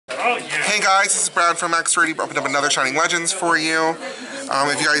Hey guys, this is Brad from X30. Opened up another Shining Legends for you.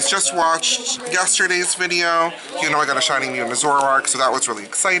 If you guys just watched yesterday's video, you know I got a Shining Mew and a Zoroark, so that was really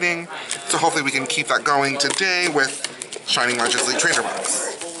exciting. So hopefully we can keep that going today with Shining Legends Elite Trainer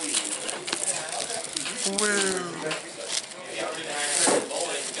Box. Woo.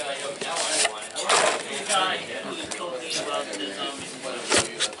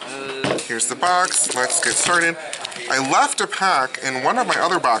 Here's the box. Let's get started. I left a pack in one of my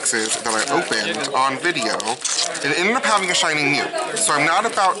other boxes that I opened on video, and it ended up having a Shining Mew. So I'm not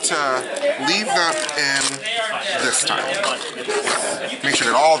about to leave that in this time. Make sure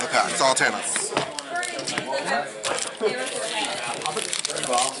to get all the packs, all 10 of them.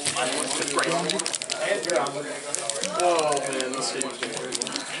 Oh man, let's see.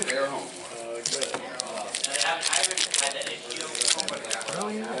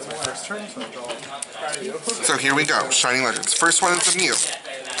 So here we go, Shining Legends. First one is a Mew.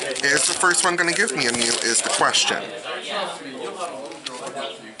 Is the first one going to give me a Mew is the question.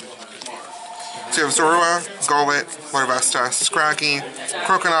 So you have Zorua, Golett, Larvesta, Scraggy,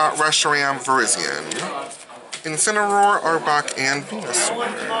 Croconaw, Reshiram, Virizion, Incineroar, Arbok, and Venusaur.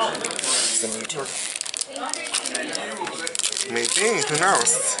 Maybe, who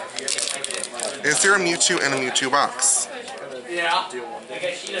knows? Is there a Mewtwo and a Mewtwo box? Yeah.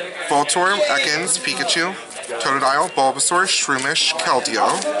 Voltorb, Ekans, Pikachu, Totodile, Bulbasaur, Shroomish, Keldeo,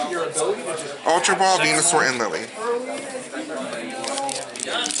 Ultra Ball, Venusaur, and Lily.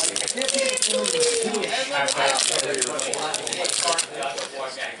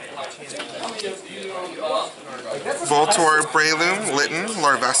 Voltorb, Breloom, Litten,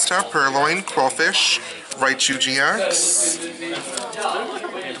 Larvesta, Purloin, Quillfish, Raichu GX.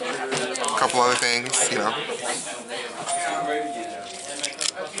 A couple other things, you know.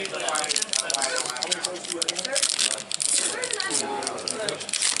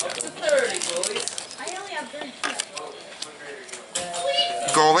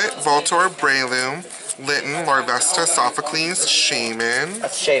 Golett, Voltorb, Breloom, Litten, Larvesta, Sophocles, Shaman.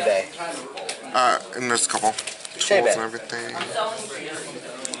 That's Shebe. And there's a couple tools and everything.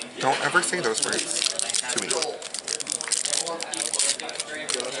 Don't ever say those words to me.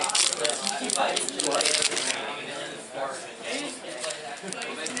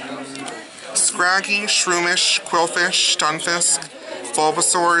 Scraggy, Shroomish, Quillfish, Stunfisk,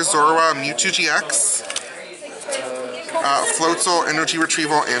 Bulbasaur, Zorua, Mewtwo GX, Floatzel, Energy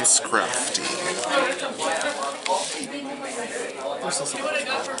Retrieval, and Scrafty.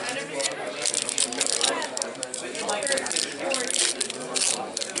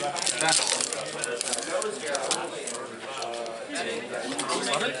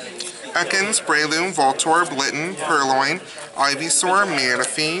 Ekans, Breloom, Voltorb, Litten, Purloin, Ivysaur,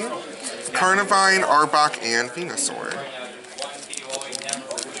 Manaphy, Carnivine, Arbok, and Venusaur.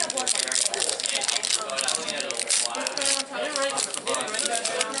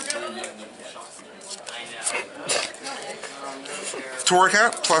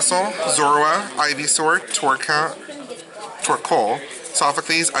 Torracat, Plusle, Zorua, Ivysaur, Torkoal,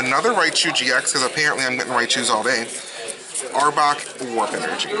 Sophocles, another Raichu GX, because apparently I'm getting Raichus all day, Arbok, Warp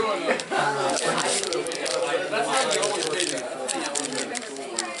Energy.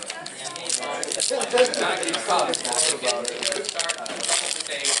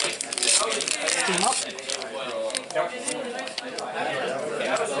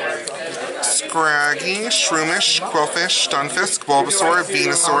 Scraggy, Shroomish, Quillfish, Stunfisk, Bulbasaur,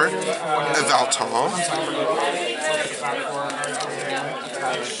 Venusaur, Yveltal.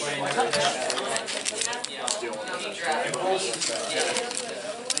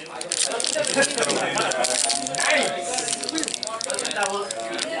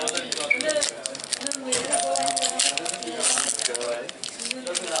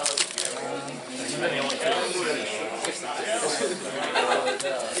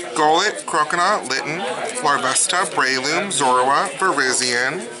 Golett, Croconaw, Litten, Larvesta, Breloom, Zorua,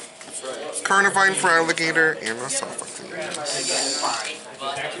 Virizion, Carnivine for Alligator, and the Sophocles.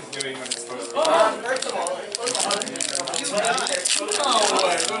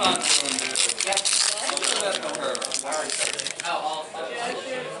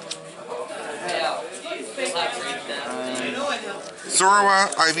 Zorua,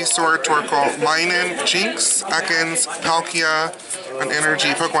 Ivysaur, Torkoal, Minun, Jinx, Ekans, Palkia, an Energy,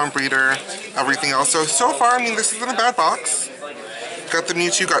 Pokemon Breeder, everything else. So far, I mean, this isn't a bad box. Got the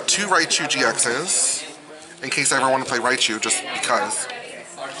Mewtwo, got two Raichu GXs, in case I ever want to play Raichu, just because.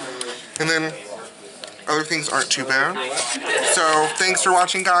 And then, other things aren't too bad. So, thanks for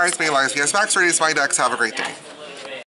watching, guys. May lives be as X30 is my decks. Have a great day.